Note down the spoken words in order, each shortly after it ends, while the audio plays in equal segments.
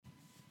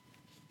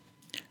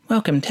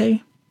Welcome to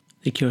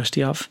The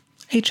Curiosity of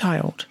a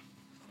Child.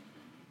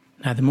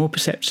 Now, the more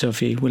perceptive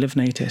of you will have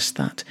noticed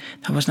that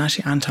wasn't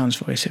actually Anton's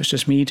voice, it was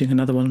just me doing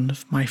another one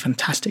of my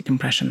fantastic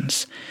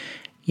impressions.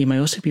 You may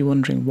also be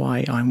wondering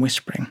why I'm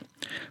whispering.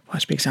 Well,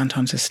 it's because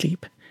Anton's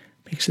asleep,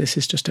 because this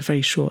is just a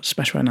very short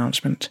special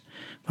announcement.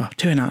 Well,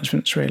 two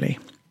announcements really.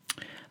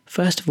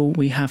 First of all,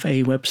 we have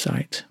a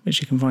website which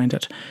you can find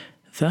at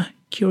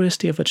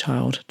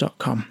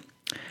thecuriosityofachild.com.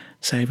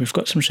 So we've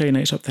got some show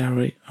notes up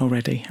there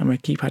already, and we'll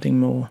keep adding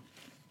more.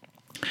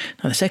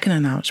 Now, the second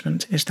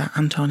announcement is that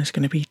Anton is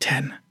going to be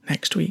 10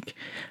 next week,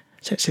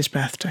 so it's his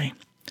birthday.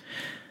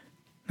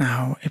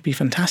 Now, it'd be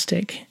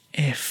fantastic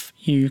if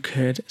you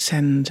could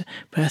send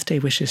birthday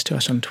wishes to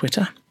us on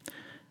Twitter,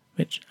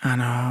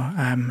 and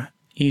our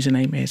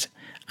username is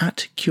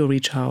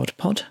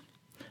 @CurieChildPod,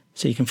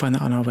 so you can find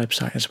that on our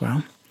website as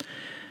well.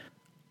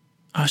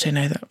 I also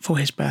know that for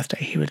his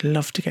birthday, he would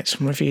love to get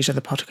some reviews of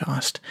the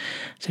podcast.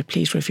 So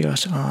please review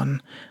us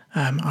on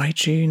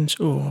iTunes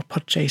or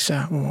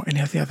Podchaser or any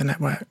of the other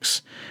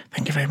networks.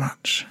 Thank you very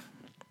much.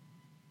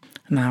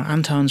 Now,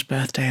 Anton's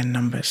birthday in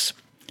numbers.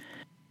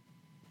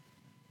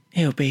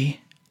 He'll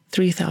be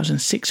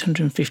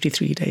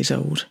 3,653 days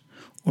old,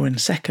 or in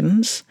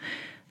seconds,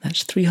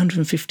 that's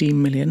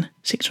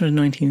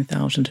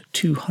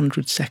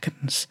 315,619,200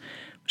 seconds,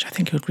 which I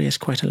think he'll agree is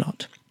quite a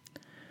lot.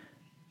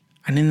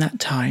 And in that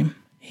time,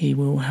 he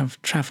will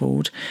have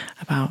travelled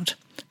about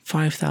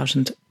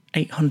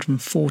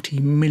 5,840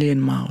 million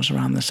miles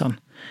around the sun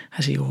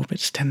as he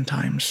orbits 10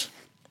 times.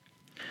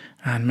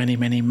 And many,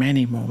 many,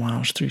 many more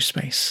miles through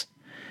space.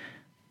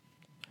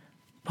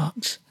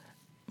 But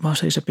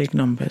whilst those are big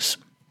numbers,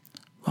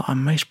 what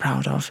I'm most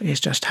proud of is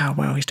just how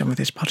well he's done with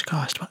this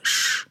podcast. But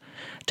shh,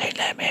 don't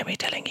let him hear me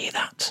telling you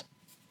that.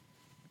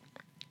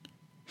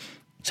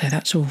 So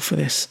that's all for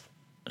this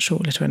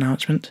short little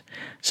announcement.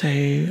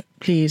 So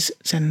please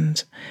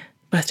send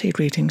birthday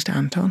greetings to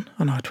Anton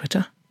on our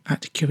Twitter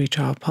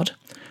 @CurieChildPod,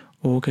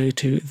 or go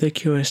to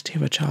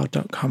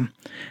thecuriosityofachild.com,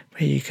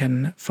 where you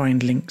can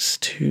find links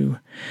to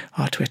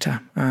our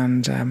Twitter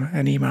and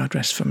an email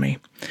address for me.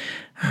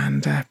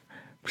 And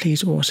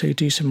please also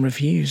do some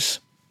reviews,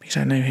 because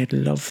I know he'd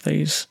love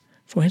those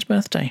for his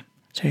birthday.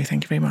 So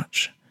thank you very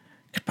much.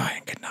 Goodbye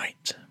and good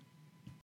night.